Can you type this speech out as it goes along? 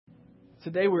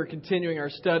Today we're continuing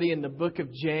our study in the book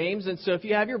of James. And so if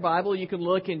you have your Bible, you can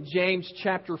look in James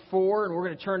chapter 4, and we're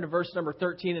going to turn to verse number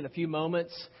 13 in a few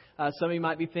moments. Some of you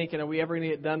might be thinking, are we ever going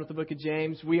to get done with the book of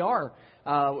James? We are.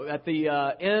 At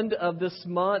the end of this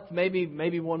month,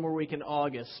 maybe one more week in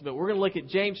August. But we're going to look at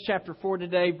James chapter 4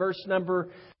 today, verse number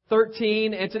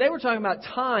 13. And today we're talking about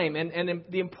time and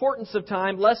the importance of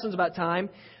time, lessons about time.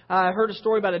 I heard a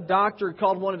story about a doctor who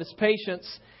called one of his patients,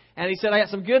 and he said, I got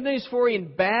some good news for you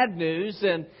and bad news.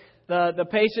 And the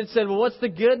patient said, well, what's the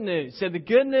good news? He said, the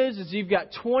good news is you've got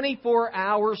 24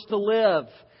 hours to live.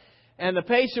 And the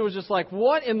patient was just like,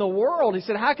 what in the world? He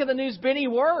said, how could the news be any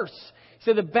worse? He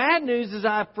said, the bad news is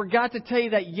I forgot to tell you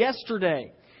that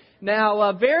yesterday.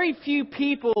 Now, very few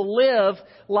people live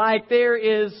like there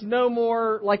is no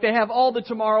more, like they have all the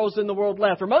tomorrows in the world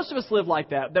left. Or most of us live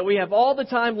like that we have all the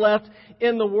time left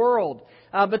in the world.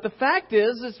 But the fact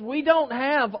is we don't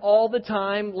have all the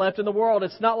time left in the world.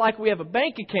 It's not like we have a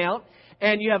bank account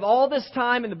and you have all this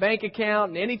time in the bank account,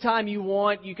 and anytime you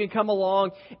want, you can come along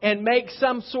and make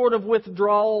some sort of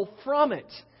withdrawal from it.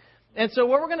 And so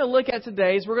what we're going to look at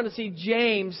today is we're going to see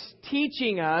James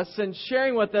teaching us and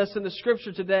sharing with us in the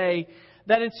Scripture today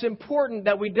that it's important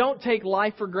that we don't take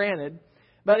life for granted,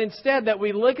 but instead that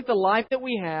we look at the life that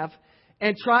we have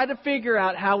and try to figure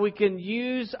out how we can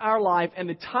use our life and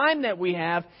the time that we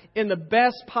have in the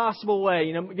best possible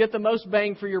way. Get the most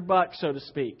bang for your buck, so to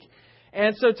speak.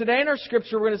 And so today in our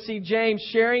Scripture, we're going to see James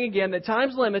sharing again that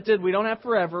time's limited. We don't have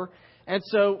forever. And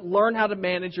so learn how to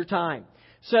manage your time.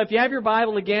 So if you have your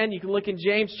Bible again, you can look in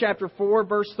James chapter 4,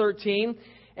 verse 13.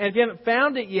 And if you haven't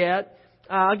found it yet,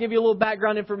 I'll give you a little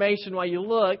background information while you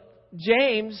look.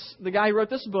 James, the guy who wrote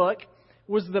this book,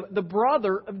 was the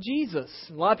brother of Jesus.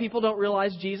 A lot of people don't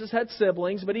realize Jesus had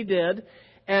siblings, but he did.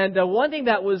 And one thing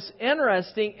that was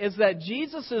interesting is that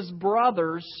Jesus'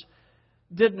 brothers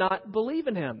did not believe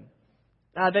in him.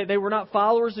 They were not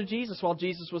followers of Jesus while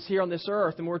Jesus was here on this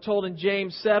earth. And we're told in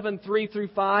James 7, 3 through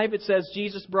 5, it says,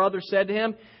 Jesus' brother said to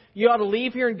him, you ought to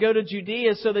leave here and go to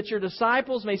Judea so that your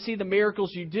disciples may see the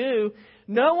miracles you do.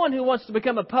 No one who wants to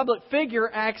become a public figure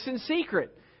acts in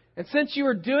secret. And since you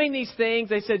are doing these things,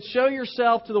 they said, show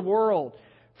yourself to the world.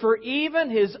 For even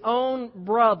his own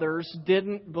brothers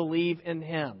didn't believe in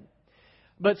him.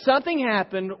 But something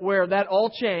happened where that all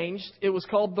changed. It was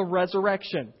called the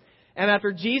resurrection. And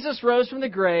after Jesus rose from the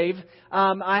grave,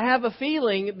 I have a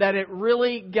feeling that it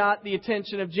really got the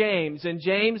attention of James. And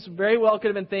James very well could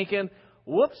have been thinking,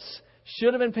 whoops,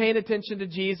 should have been paying attention to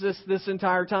Jesus this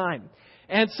entire time.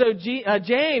 And so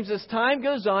James, as time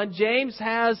goes on, James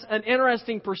has an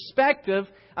interesting perspective,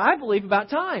 I believe, about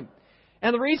time.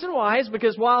 And the reason why is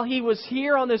because while he was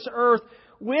here on this earth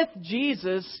with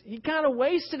Jesus, he kind of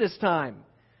wasted his time.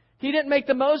 He didn't make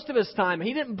the most of his time.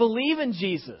 He didn't believe in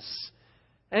Jesus.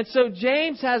 And so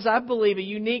James has, I believe, a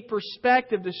unique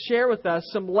perspective to share with us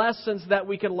some lessons that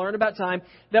we can learn about time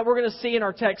that we're going to see in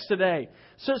our text today.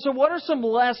 So what are some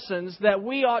lessons that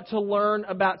we ought to learn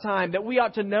about time, that we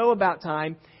ought to know about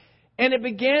time? And it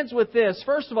begins with this.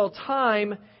 First of all,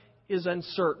 time is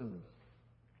uncertain.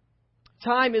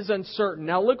 Time is uncertain.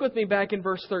 Now look with me back in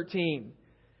verse 13.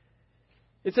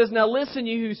 It says, now listen,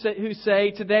 you who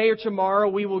say, today or tomorrow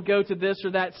we will go to this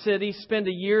or that city, spend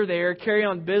a year there, carry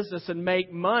on business and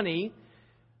make money.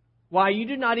 Why, you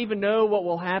do not even know what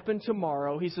will happen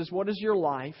tomorrow. He says, what is your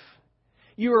life?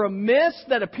 You are a mist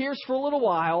that appears for a little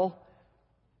while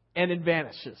and it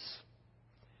vanishes.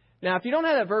 Now, if you don't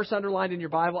have that verse underlined in your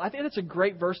Bible, I think it's a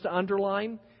great verse to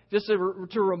underline, just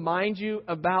to remind you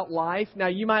about life. Now,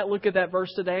 you might look at that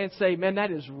verse today and say, man, that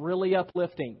is really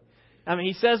uplifting. I mean,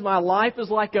 he says, my life is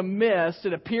like a mist.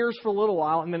 It appears for a little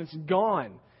while and then it's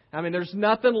gone. I mean, there's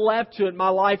nothing left to it. My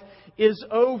life is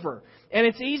over. And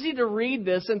it's easy to read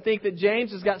this and think that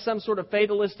James has got some sort of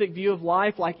fatalistic view of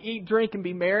life, like eat, drink, and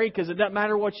be merry, because it doesn't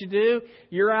matter what you do.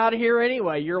 You're out of here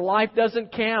anyway. Your life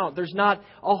doesn't count. There's not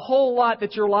a whole lot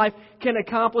that your life can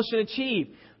accomplish and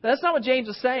achieve. That's not what James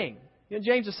is saying. You know what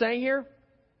James is saying here?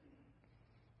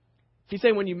 He's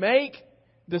saying when you make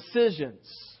decisions,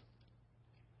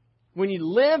 when you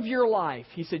live your life,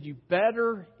 he said, you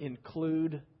better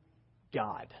include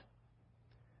God.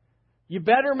 You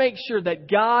better make sure that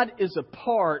God is a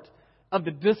part of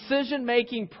the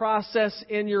decision-making process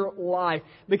in your life.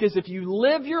 Because if you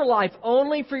live your life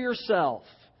only for yourself,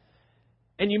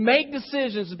 and you make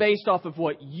decisions based off of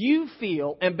what you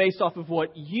feel and based off of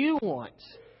what you want,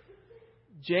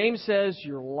 James says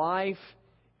your life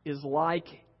is like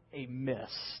a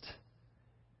mist.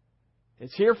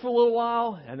 It's here for a little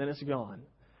while, and then it's gone.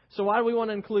 So why do we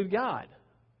want to include God?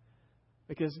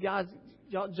 Because God,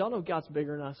 y'all know God's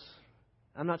bigger than us.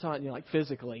 I'm not talking like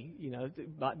physically.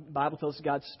 The Bible tells us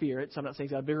God's spirit, so I'm not saying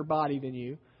He's got a bigger body than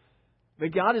you.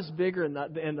 But God is bigger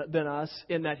than us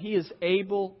in that He is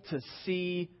able to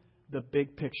see the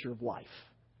big picture of life.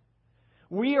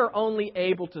 We are only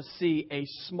able to see a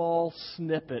small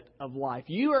snippet of life.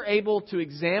 You are able to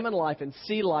examine life and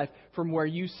see life from where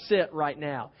you sit right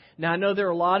now. Now, I know there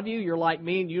are a lot of you, you're like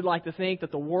me, and you'd like to think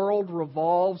that the world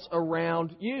revolves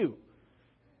around you.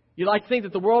 You like to think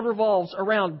that the world revolves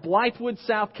around Blythewood,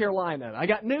 South Carolina. I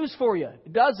got news for you.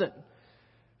 It doesn't.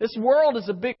 This world is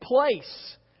a big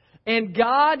place. And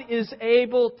God is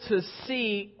able to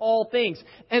see all things.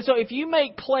 And so if you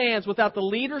make plans without the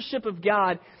leadership of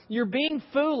God, you're being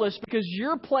foolish because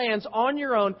your plans on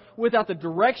your own without the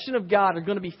direction of God are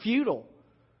going to be futile.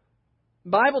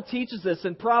 The Bible teaches this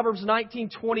in Proverbs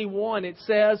 19:21. It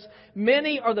says,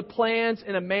 "Many are the plans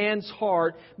in a man's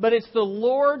heart, but it's the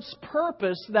Lord's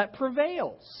purpose that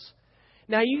prevails."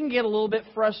 Now you can get a little bit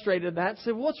frustrated at that and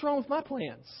say, "What's wrong with my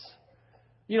plans?"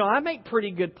 I make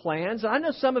pretty good plans. I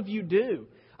know some of you do.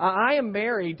 I am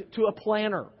married to a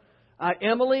planner.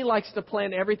 Emily likes to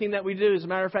plan everything that we do. As a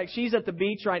matter of fact, she's at the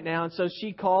beach right now, and so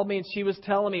she called me and she was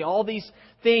telling me all these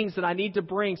things that I need to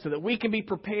bring so that we can be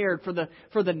prepared for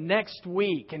the next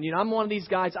week. And I'm one of these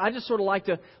guys. I just sort of like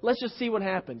to let's just see what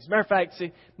happens. As a matter of fact,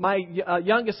 see, my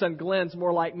youngest son Glenn's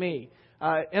more like me.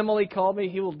 Emily called me.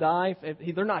 He will die.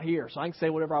 They're not here, so I can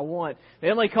say whatever I want.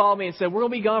 Emily called me and said, "We're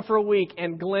going to be gone for a week."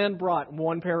 And Glenn brought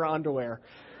one pair of underwear.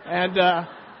 And,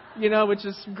 which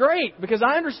is great because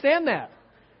I understand that.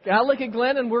 I look at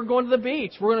Glenn and we're going to the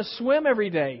beach. We're going to swim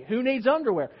every day. Who needs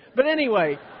underwear? But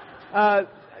anyway, that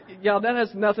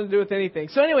has nothing to do with anything.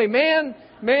 So anyway,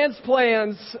 man's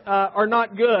plans are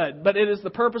not good, but it is the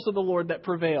purpose of the Lord that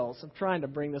prevails. I'm trying to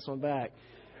bring this one back.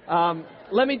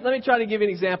 Let me try to give you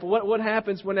an example. What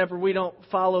happens whenever we don't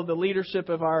follow the leadership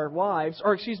of our wives,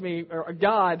 or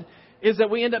God, is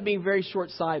that we end up being very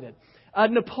short-sighted.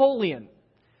 Napoleon,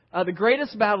 the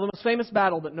greatest battle, the most famous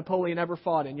battle that Napoleon ever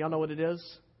fought in. Y'all know what it is?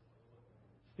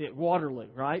 Yeah, Waterloo,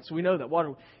 right? So we know that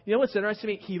Waterloo. You know what's interesting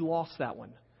to me? He lost that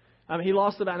one. He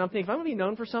lost the battle. And I'm thinking, if I'm going to be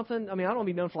known for something, I don't want to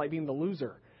be known for being the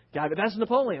loser guy, but that's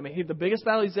Napoleon. The biggest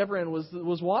battle he's ever in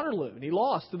was Waterloo, and he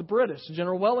lost to the British, to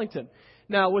General Wellington.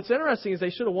 Now, what's interesting is they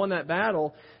should have won that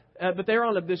battle, but they were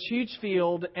on this huge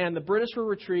field, and the British were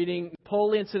retreating.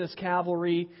 Napoleon sent his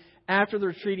cavalry after the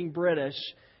retreating British,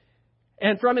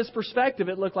 and from his perspective,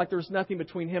 it looked like there was nothing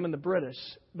between him and the British,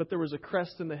 but there was a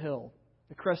crest in the hill,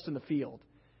 a crest in the field.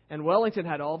 And Wellington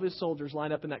had all of his soldiers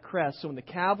lined up in that crest, so when the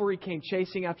cavalry came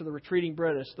chasing after the retreating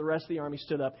British, the rest of the army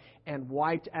stood up and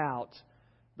wiped out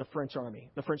the French army,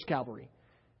 the French cavalry.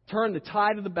 Turned the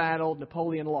tide of the battle.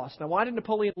 Napoleon lost. Now, why did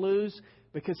Napoleon lose?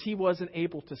 Because he wasn't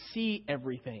able to see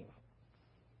everything.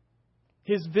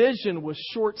 His vision was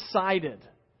short-sighted.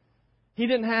 He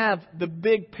didn't have the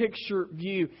big picture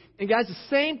view. And guys, the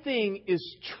same thing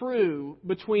is true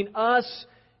between us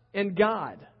and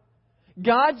God.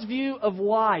 God's view of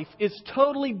life is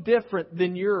totally different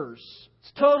than yours.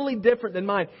 It's totally different than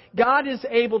mine. God is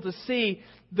able to see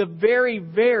the very,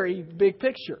 very big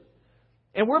picture.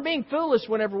 And we're being foolish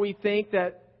whenever we think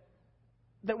that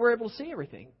we're able to see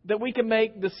everything. That we can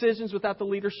make decisions without the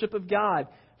leadership of God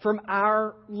from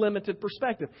our limited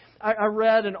perspective. I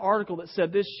read an article that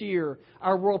said this year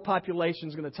our world population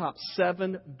is going to top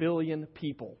 7 billion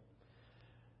people.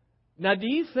 Now, do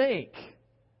you think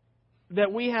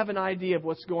that we have an idea of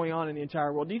what's going on in the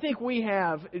entire world? Do you think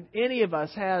any of us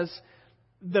has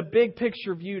the big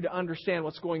picture view to understand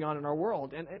what's going on in our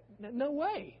world? And no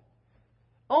way.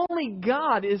 Only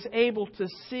God is able to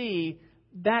see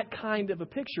that kind of a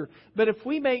picture. But if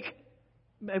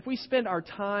we spend our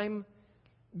time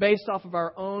based off of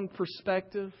our own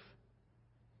perspective,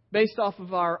 based off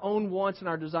of our own wants and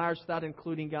our desires without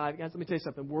including God, guys, let me tell you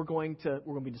something. We're going to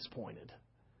be disappointed.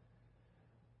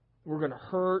 We're going to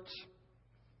hurt.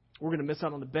 We're going to miss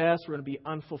out on the best. We're going to be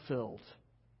unfulfilled.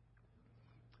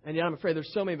 And yet I'm afraid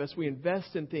there's so many of us, we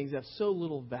invest in things that have so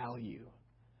little value,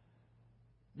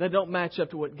 that don't match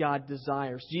up to what God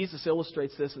desires. Jesus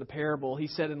illustrates this in a parable. He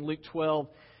said in Luke 12,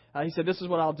 he said, "This is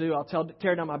what I'll do. I'll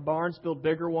tear down my barns, build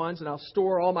bigger ones, and I'll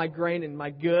store all my grain and my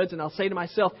goods. And I'll say to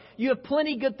myself, you have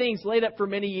plenty good things laid up for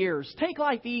many years. Take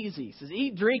life easy." He says,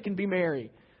 "Eat, drink, and be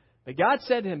merry." But God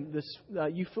said to him,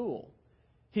 "You fool."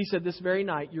 He said, "This very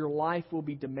night your life will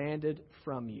be demanded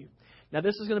from you." Now,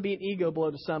 this is going to be an ego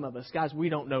blow to some of us. Guys, we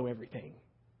don't know everything.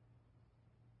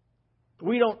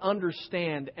 We don't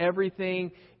understand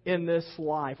everything in this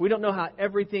life. We don't know how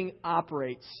everything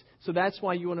operates. So that's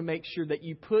why you want to make sure that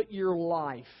you put your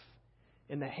life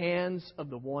in the hands of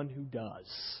the one who does.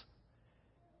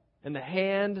 In the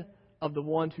hand of the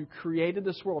one who created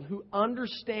this world, who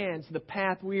understands the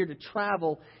path we are to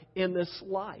travel in this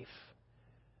life.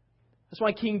 That's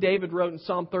why King David wrote in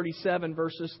Psalm 37,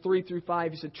 verses 3 through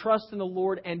 5, he said, "Trust in the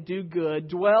Lord and do good.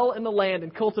 Dwell in the land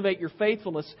and cultivate your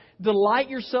faithfulness. Delight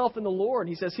yourself in the Lord."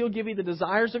 He says He'll give you the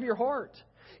desires of your heart.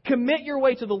 Commit your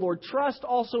way to the Lord. Trust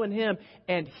also in Him,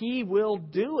 and He will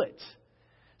do it.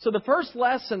 So the first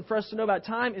lesson for us to know about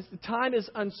time is the time is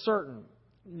uncertain.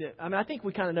 I mean, I think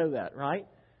we kind of know that, right?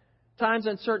 Time's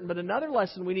uncertain. But another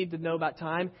lesson we need to know about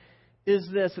time is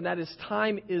this, and that is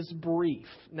time is brief.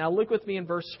 Now look with me in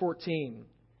verse 14.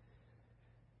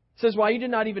 It says, "While you do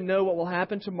not even know what will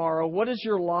happen tomorrow, what is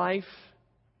your life?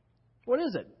 What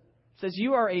is it?" It says,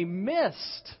 "You are a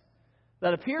mist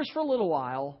that appears for a little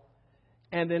while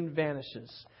and then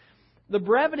vanishes." The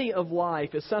brevity of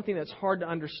life is something that's hard to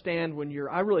understand when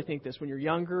I really think this, when you're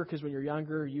younger, because when you're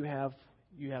younger, you have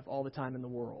all the time in the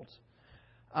world.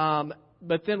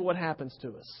 But then what happens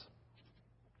to us?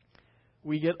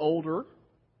 We get older.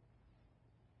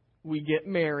 We get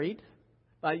married.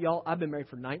 Y'all, I've been married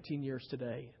for 19 years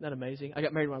today. Isn't that amazing? I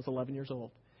got married when I was 11 years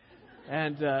old.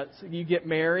 And so you get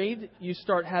married. You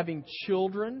start having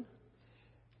children.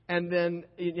 And then,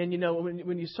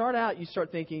 when you start out, you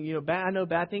start thinking, I know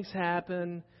bad things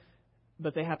happen,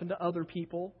 but they happen to other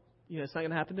people. It's not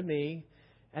going to happen to me.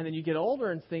 And then you get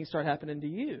older and things start happening to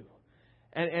you.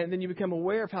 And then you become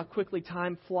aware of how quickly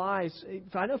time flies.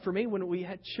 I know for me, when we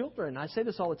had children, I say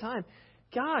this all the time,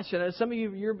 gosh, and some of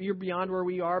you, you're beyond where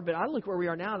we are, but I look where we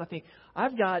are now and I think,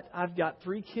 I've got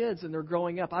 3 kids and they're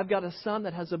growing up. I've got a son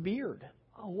that has a beard.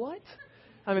 Oh, what?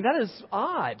 I mean, that is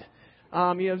odd.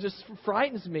 Just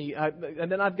frightens me. And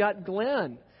then I've got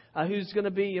Glenn, who's going to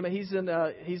be,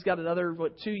 he's got another,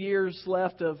 2 years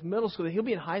left of middle school. He'll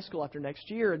be in high school after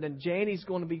next year. And then Janie's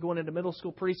going to be going into middle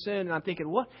school pretty soon. And I'm thinking,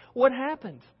 what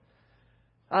happened?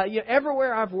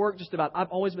 Everywhere I've worked, just about, I've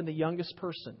always been the youngest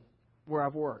person where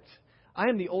I've worked. I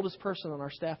am the oldest person on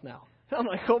our staff now. I'm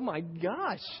like, oh my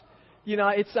gosh.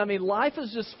 Life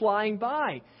is just flying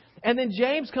by. And then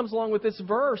James comes along with this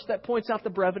verse that points out the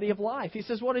brevity of life. He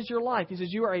says, what is your life? He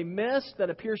says, you are a mist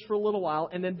that appears for a little while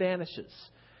and then vanishes.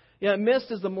 Mist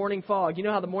is the morning fog. You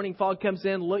know how the morning fog comes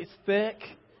in, looks thick.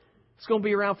 It's going to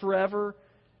be around forever.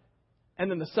 And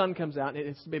then the sun comes out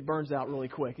and it burns out really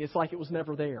quick. It's like it was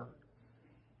never there.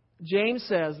 James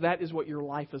says that is what your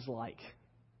life is like.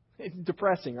 It's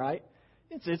depressing, right?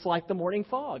 It's like the morning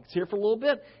fog. It's here for a little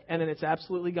bit and then it's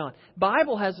absolutely gone.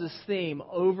 Bible has this theme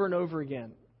over and over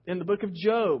again. In the book of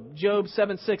Job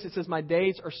 7:6, it says, "My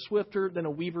days are swifter than a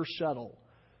weaver's shuttle."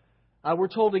 We're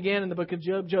told again in the book of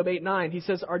Job 8:9, he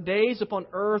says, "Our days upon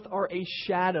earth are a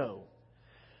shadow."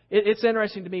 It's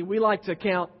interesting to me. We like to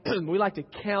count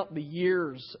the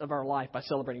years of our life by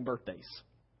celebrating birthdays.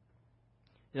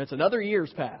 It's another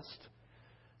year's passed.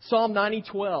 Psalm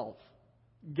 90:12.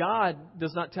 God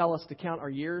does not tell us to count our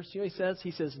years. You know what He says?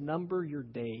 He says, "Number your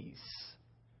days."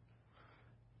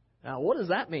 Now, what does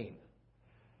that mean?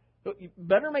 You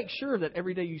better make sure that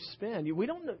every day you spend,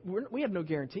 we have no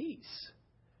guarantees.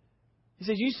 He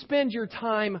says, you spend your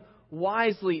time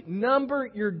wisely. Number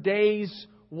your days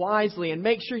wisely and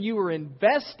make sure you are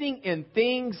investing in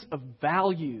things of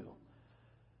value.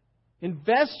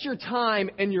 Invest your time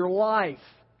and your life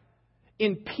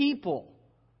in people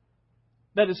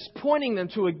that is pointing them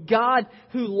to a God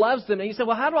who loves them. And you say,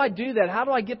 well, how do I do that? How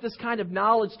do I get this kind of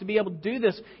knowledge to be able to do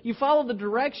this? You follow the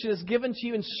directions given to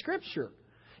you in Scripture.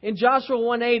 In Joshua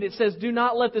 1:8, it says, "Do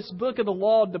not let this book of the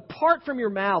law depart from your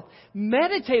mouth.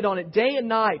 Meditate on it day and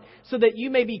night so that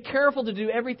you may be careful to do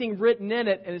everything written in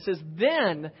it." And it says,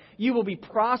 "Then you will be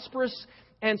prosperous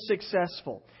and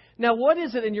successful." Now, what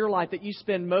is it in your life that you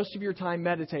spend most of your time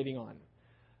meditating on?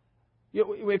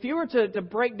 If you were to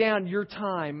break down your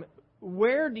time,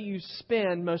 where do you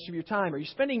spend most of your time? Are you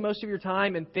spending most of your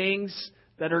time in things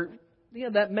that are,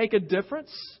 that make a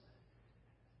difference?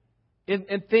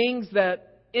 In things that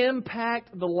impact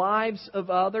the lives of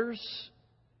others?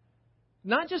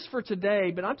 Not just for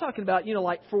today, but I'm talking about,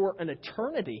 like for an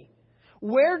eternity.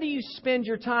 Where do you spend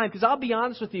your time? Because I'll be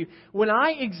honest with you, when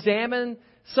I examine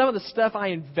some of the stuff I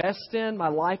invest in, my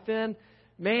life in,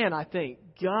 man, I think,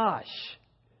 gosh,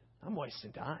 I'm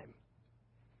wasting time.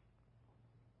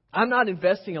 I'm not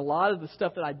investing a lot of the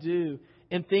stuff that I do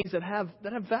in things that have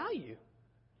value.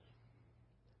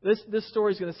 This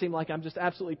story is going to seem like I'm just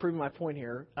absolutely proving my point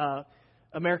here.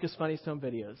 America's Funniest Home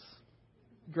Videos.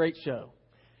 Great show.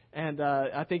 And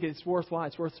I think it's worthwhile.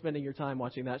 It's worth spending your time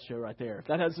watching that show right there.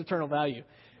 That has eternal value.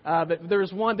 But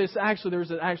there's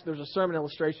a sermon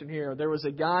illustration here. There was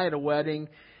a guy at a wedding,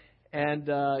 And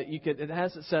it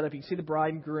has it set up. You can see the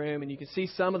bride and groom, and you can see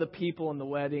some of the people in the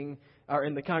wedding or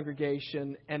in the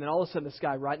congregation. And then all of a sudden, this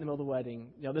guy right in the middle of the wedding.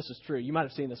 This is true. You might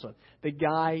have seen this one. The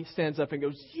guy stands up and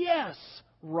goes, "Yes!"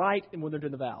 right when they're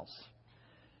doing the vows.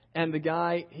 And the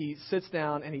guy, he sits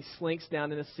down and he slinks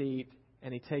down in a seat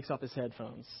and he takes off his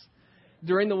headphones.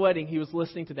 During the wedding, he was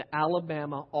listening to the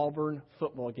Alabama-Auburn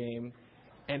football game,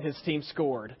 and his team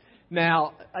scored.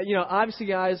 Now, obviously,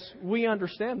 guys, we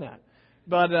understand that.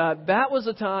 But that was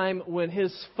a time when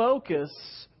his focus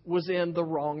was in the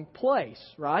wrong place,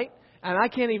 right? And I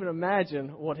can't even imagine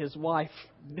what his wife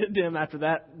did to him after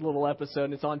that little episode,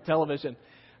 and it's on television.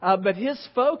 But his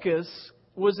focus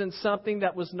was in something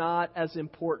that was not as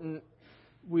important,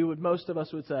 most of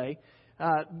us would say,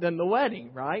 than the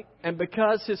wedding, right? And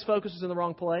because his focus was in the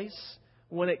wrong place,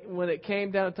 when it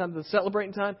came down to time, the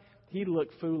celebrating time, he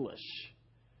looked foolish.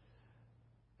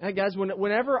 And guys,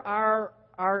 whenever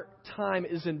our time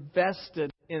is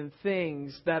invested in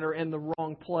things that are in the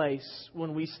wrong place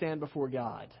when we stand before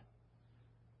God,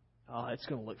 it's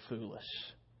going to look foolish.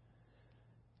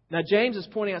 Now, James is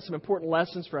pointing out some important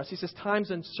lessons for us. He says, time's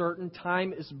uncertain,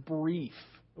 time is brief.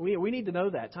 We need to know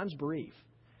that. Time's brief.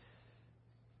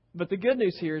 But the good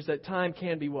news here is that time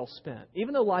can be well spent.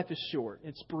 Even though life is short,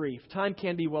 it's brief. Time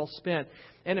can be well spent.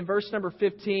 And in verse number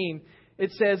 15,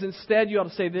 it says, instead you ought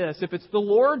to say this: if it's the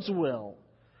Lord's will,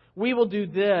 we will do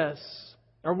this,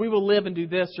 or we will live and do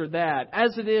this or that.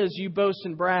 As it is, you boast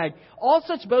and brag. All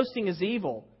such boasting is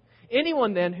evil.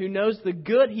 Anyone then who knows the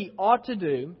good he ought to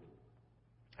do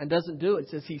and doesn't do it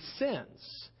says he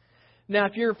sins. Now,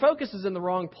 if your focus is in the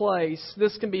wrong place,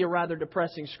 this can be a rather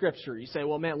depressing scripture. You say,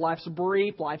 well, man, life's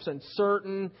brief, life's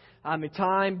uncertain,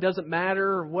 time doesn't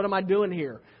matter. What am I doing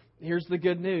here? Here's the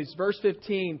good news. Verse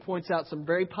 15 points out some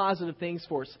very positive things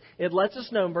for us. It lets us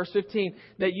know in verse 15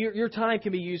 that your time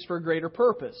can be used for a greater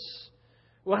purpose.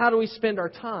 Well, how do we spend our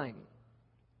time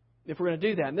if we're going to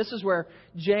do that? And this is where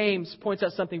James points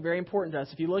out something very important to us.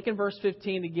 If you look in verse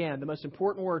 15 again, the most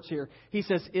important words here, he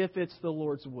says, if it's the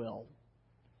Lord's will.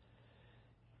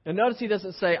 Now notice he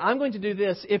doesn't say, I'm going to do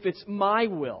this if it's my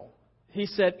will. He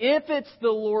said, if it's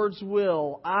the Lord's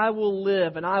will, I will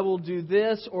live and I will do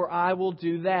this or I will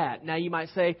do that. Now you might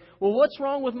say, well, what's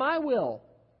wrong with my will?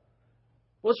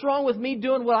 What's wrong with me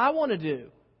doing what I want to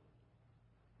do?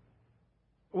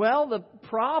 Well, the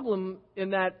problem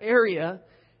in that area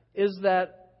is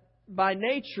that by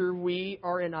nature we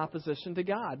are in opposition to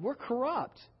God. We're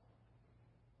corrupt.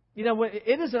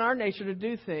 It is in our nature to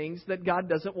do things that God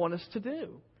doesn't want us to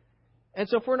do. And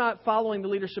so if we're not following the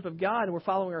leadership of God and we're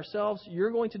following ourselves,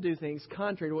 you're going to do things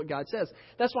contrary to what God says.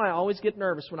 That's why I always get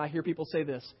nervous when I hear people say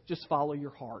this: just follow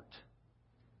your heart.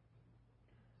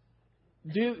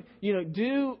 Do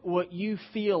what you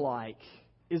feel like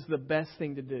is the best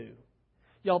thing to do.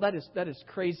 Y'all, that is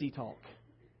crazy talk.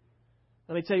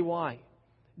 Let me tell you why.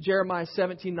 Jeremiah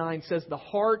 17:9 says, the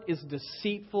heart is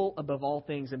deceitful above all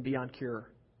things and beyond cure.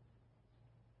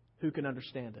 Who can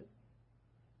understand it?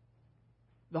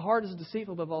 The heart is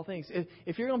deceitful above all things.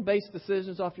 If you're going to base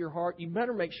decisions off your heart, you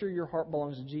better make sure your heart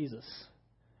belongs to Jesus.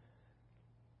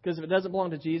 Because if it doesn't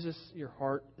belong to Jesus, your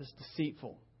heart is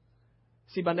deceitful.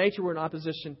 See, by nature, we're in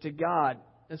opposition to God.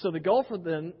 And so the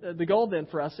goal then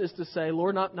for us is to say,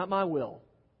 Lord, not my will,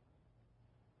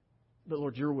 but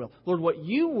Lord, your will. Lord, what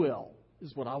you will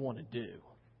is what I want to do.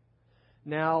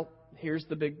 Now, here's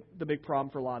the big problem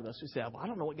for a lot of us who say, well, I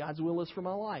don't know what God's will is for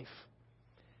my life.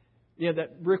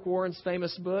 That Rick Warren's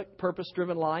famous book,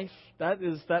 Purpose-Driven Life,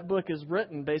 that book is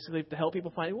written basically to help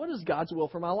people find, what is God's will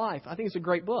for my life? I think it's a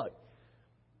great book.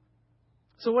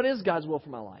 So what is God's will for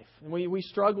my life? And we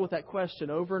struggle with that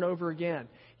question over and over again.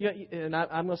 And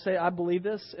I'm going to say I believe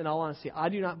this in all honesty. I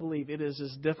do not believe it is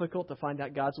as difficult to find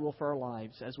out God's will for our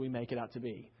lives as we make it out to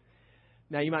be.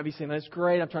 Now, you might be saying, that's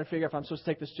great. I'm trying to figure out if I'm supposed to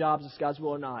take this job. Is this God's will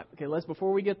or not? Okay,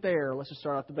 before we get there, let's just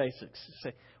start off the basics.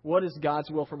 Say, what is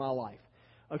God's will for my life?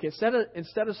 Okay,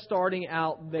 instead of starting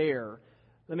out there,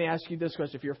 let me ask you this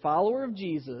question. If you're a follower of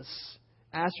Jesus,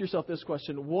 ask yourself this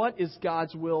question: what is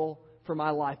God's will for my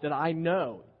life that I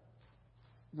know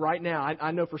right now?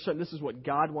 I know for certain this is what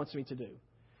God wants me to do.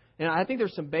 And I think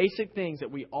there's some basic things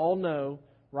that we all know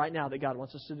right now that God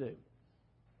wants us to do.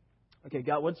 Okay,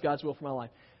 God, what's God's will for my life?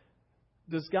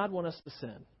 Does God want us to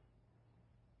sin?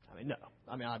 No.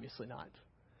 Obviously not.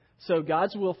 So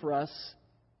God's will for us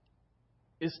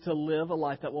is to live a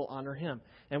life that will honor Him.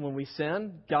 And when we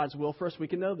sin, God's will for us, we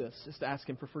can know this, is to ask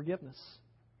Him for forgiveness.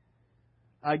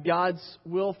 God's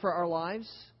will for our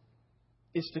lives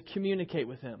is to communicate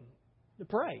with Him, to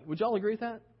pray. Would y'all agree with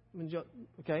that?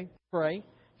 Okay, pray,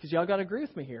 because y'all got to agree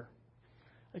with me here.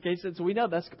 Okay, so we know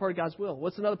that's part of God's will.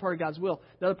 What's another part of God's will?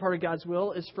 Another part of God's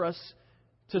will is for us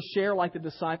to share like the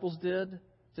disciples did,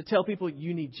 to tell people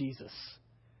you need Jesus.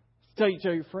 Tell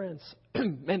your friends,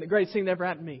 man, the greatest thing that ever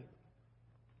happened to me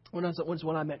was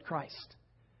when I met Christ.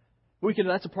 We can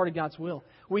know that's a part of God's will.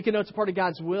 We can know it's a part of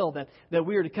God's will that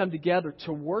we are to come together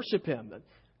to worship Him.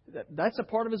 That's a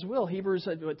part of His will. Hebrews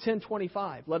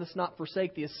 10:25. Let us not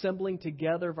forsake the assembling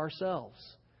together of ourselves,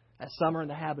 as some are in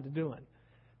the habit of doing.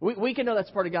 We can know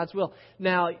that's part of God's will.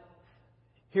 Now,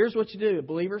 here's what you do,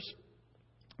 believers.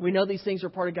 We know these things are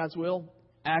part of God's will.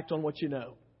 Act on what you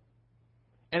know.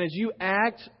 And as you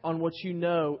act on what you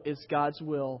know is God's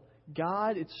will,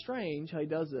 God, it's strange how He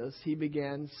does this. He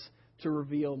begins to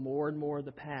reveal more and more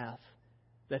the path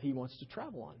that He wants to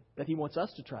travel on, that He wants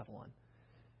us to travel on.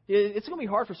 It's going to be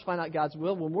hard for us to find out God's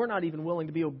will when we're not even willing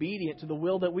to be obedient to the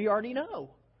will that we already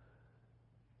know.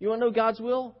 You want to know God's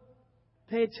will?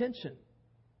 Pay attention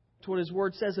to what His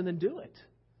Word says and then do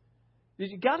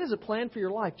it. God has a plan for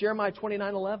your life. Jeremiah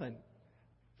 29:11.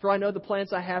 For I know the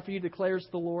plans I have for you, declares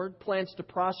the Lord. Plans to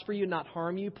prosper you, not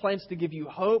harm you. Plans to give you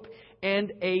hope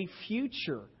and a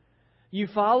future. You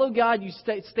follow God, you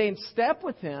stay in step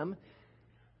with Him,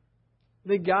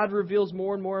 then God reveals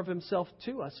more and more of Himself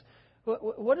to us.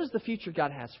 What is the future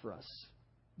God has for us?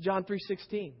 John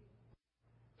 3:16.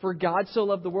 For God so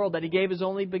loved the world that He gave His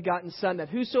only begotten Son, that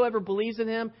whosoever believes in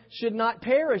Him should not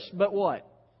perish, but what?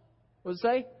 What does it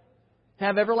say?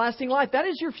 Have everlasting life. That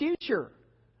is your future.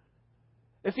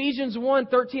 Ephesians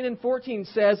 1:13 and 14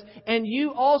 says, and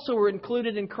you also were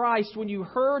included in Christ when you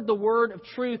heard the word of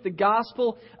truth, the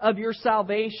gospel of your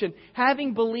salvation.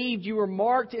 Having believed, you were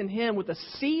marked in Him with a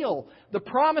seal, the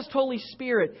promised Holy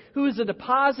Spirit, who is a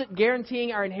deposit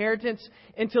guaranteeing our inheritance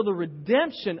until the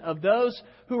redemption of those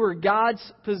who are God's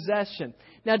possession.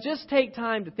 Now just take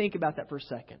time to think about that for a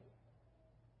second.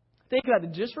 Think about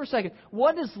it just for a second.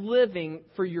 What does living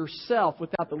for yourself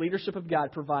without the leadership of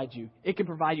God provide you? It can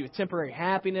provide you a temporary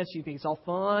happiness. You think it's all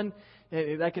fun.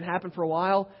 That can happen for a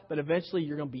while, but eventually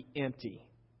you're going to be empty.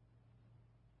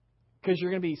 Because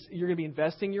you're going to be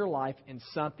investing your life in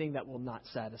something that will not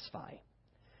satisfy.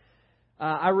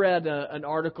 I read an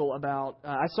article about,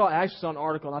 I actually saw an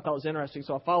article and I thought it was interesting,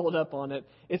 so I followed up on it.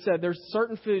 It said there's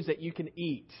certain foods that you can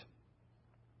eat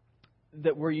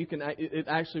that where you can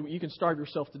you can starve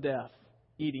yourself to death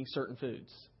eating certain foods.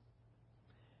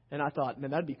 And I thought,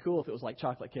 man, that'd be cool if it was like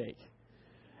chocolate cake.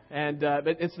 And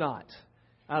but it's not.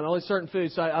 Only certain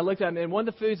foods. So I looked at it, and one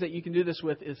of the foods that you can do this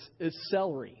with is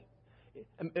celery.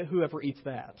 Whoever eats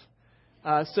that.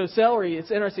 So celery,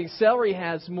 it's interesting. Celery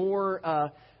has more.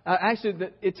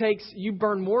 You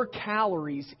burn more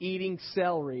calories eating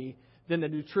celery than the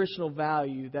nutritional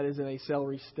value that is in a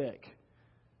celery stick.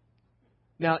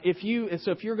 Now, if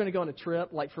you're going to go on a trip,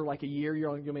 like for like a year, you're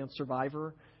only going to be on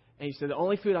Survivor, and you say, the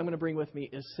only food I'm going to bring with me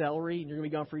is celery, and you're going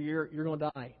to be gone for a year, you're going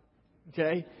to die.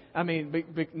 Okay? I mean,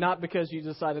 not because you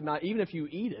decided not, even if you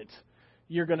eat it,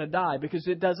 you're going to die because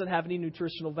it doesn't have any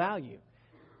nutritional value.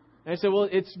 And I said, well,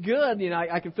 it's good,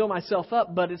 I can fill myself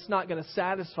up, but it's not going to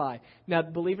satisfy. Now,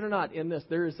 believe it or not, in this,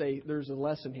 there's a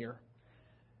lesson here.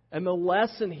 And the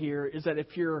lesson here is that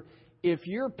if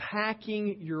you're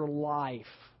packing your life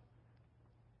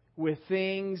with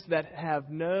things that have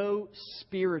no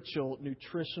spiritual,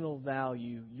 nutritional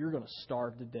value, you're going to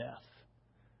starve to death.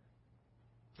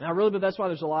 And I really believe that's why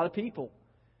there's a lot of people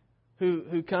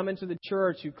who come into the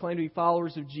church who claim to be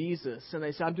followers of Jesus, and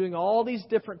they say, I'm doing all these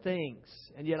different things,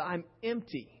 and yet I'm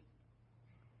empty.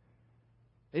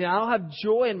 I don't have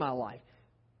joy in my life.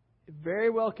 It very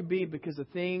well could be because the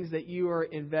things that you are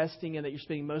investing in, that you're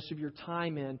spending most of your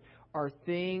time in, are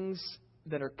things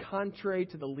that are contrary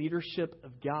to the leadership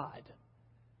of God.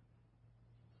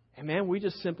 And man, we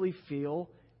just simply feel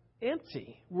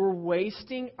empty. We're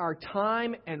wasting our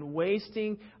time and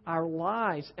wasting our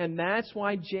lives. And that's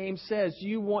why James says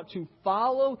you want to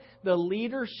follow the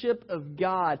leadership of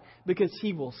God because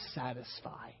He will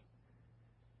satisfy.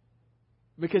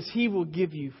 Because He will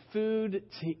give you food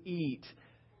to eat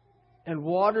and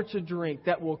water to drink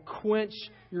that will quench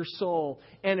your soul.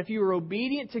 And if you are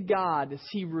obedient to God as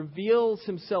He reveals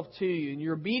Himself to you, and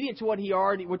you're obedient to what you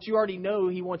already know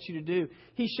He wants you to do,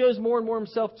 He shows more and more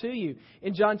Himself to you.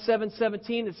 In John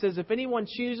 7:17, it says, if anyone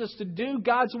chooses to do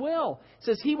God's will, it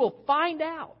says He will find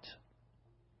out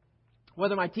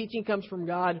whether my teaching comes from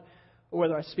God or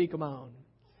whether I speak of my own.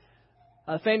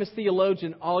 A famous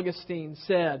theologian, Augustine,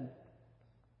 said,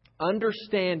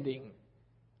 understanding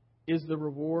is the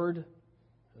reward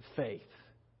of faith.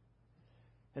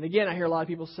 And again, I hear a lot of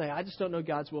people say, I just don't know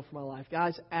God's will for my life.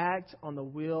 Guys, act on the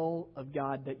will of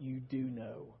God that you do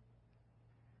know.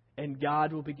 And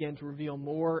God will begin to reveal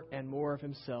more and more of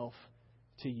Himself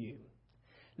to you.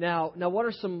 Now, what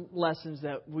are some lessons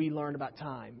that we learned about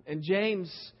time? And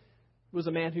James was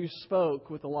a man who spoke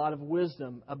with a lot of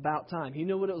wisdom about time. He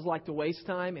knew what it was like to waste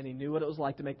time, and he knew what it was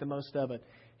like to make the most of it.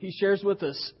 He shares with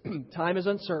us, time is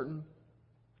uncertain,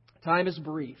 time is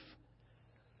brief,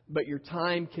 but your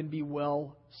time can be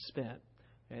well spent.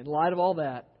 And in light of all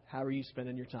that, how are you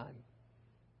spending your time?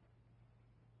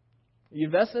 You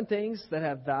invest in things that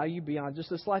have value beyond just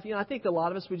this life. I think a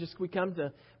lot of us, we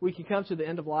can come to the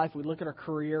end of life. We look at our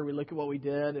career, we look at what we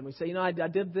did, and we say, I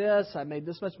did this, I made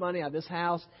this much money, I have this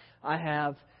house, I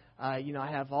have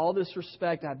all this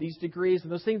respect, I have these degrees,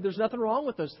 and those things. There's nothing wrong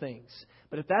with those things.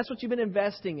 But if that's what you've been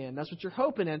investing in, that's what you're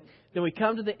hoping in, then we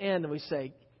come to the end and we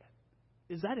say,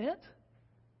 is that it?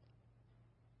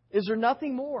 Is there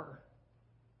nothing more?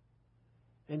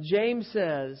 And James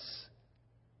says,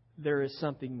 there is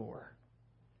something more.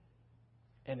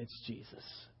 And it's Jesus,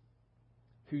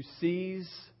 who sees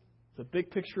the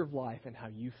big picture of life and how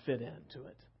you fit into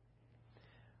it.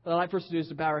 What I'd like for us to do is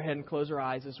to bow our head and close our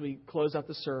eyes as we close out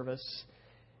the service.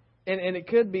 And it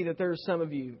could be that there are some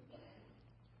of you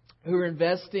who are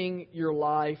investing your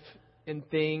life in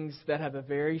things that have a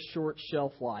very short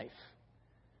shelf life.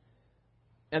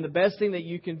 And the best thing that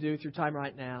you can do with your time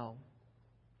right now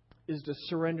is to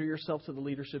surrender yourself to the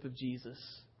leadership of Jesus.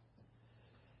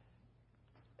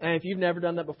 And if you've never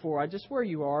done that before, just where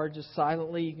you are, just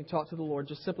silently, you can talk to the Lord.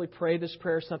 Just simply pray this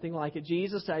prayer, something like it.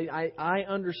 Jesus, I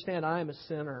understand I am a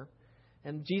sinner.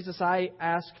 And Jesus, I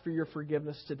ask for your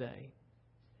forgiveness today.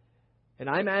 And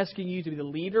I'm asking you to be the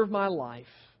leader of my life.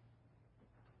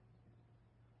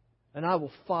 And I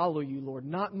will follow you, Lord.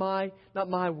 Not my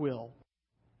will,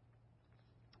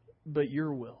 but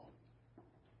your will.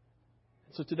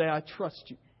 So today I trust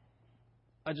you.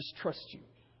 I just trust you.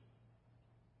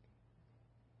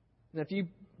 And if you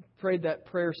prayed that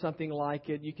prayer, something like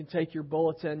it, you can take your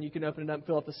bulletin, you can open it up and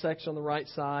fill out the section on the right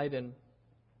side, and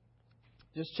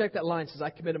just check that line. It says, I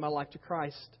committed my life to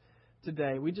Christ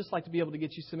today. We'd just like to be able to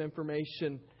get you some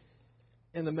information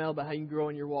in the mail about how you can grow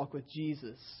in your walk with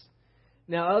Jesus.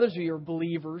 Now, others of you are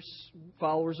believers,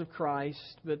 followers of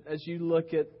Christ, but as you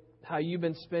look at how you've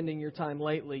been spending your time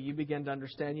lately, you begin to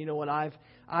understand, you know what,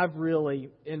 I've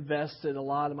really invested a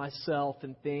lot of myself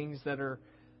in things that are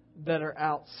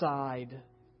outside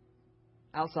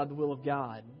the will of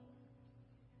God.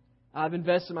 I've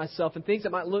invested myself in things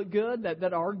that might look good,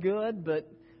 that are good,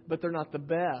 but they're not the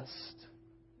best.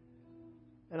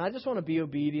 And I just want to be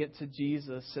obedient to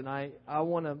Jesus, and I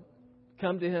want to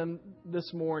come to Him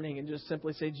this morning and just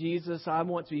simply say, Jesus, I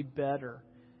want to be better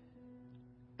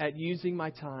at using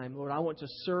my time. Lord, I want to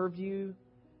serve you.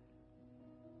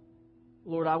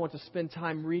 Lord, I want to spend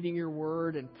time reading your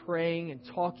word and praying and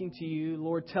talking to you.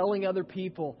 Lord, telling other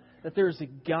people that there is a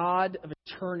God of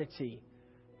eternity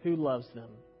who loves them.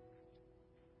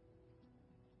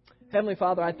 Heavenly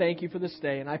Father, I thank you for this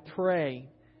day, and I pray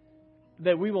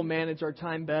that we will manage our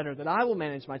time better, that I will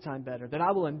manage my time better, that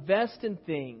I will invest in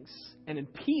things and in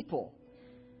people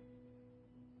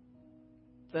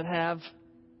that have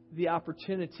the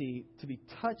opportunity to be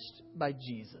touched by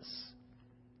Jesus.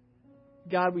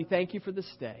 God, we thank you for this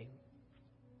day.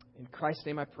 In Christ's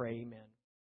name I pray, amen.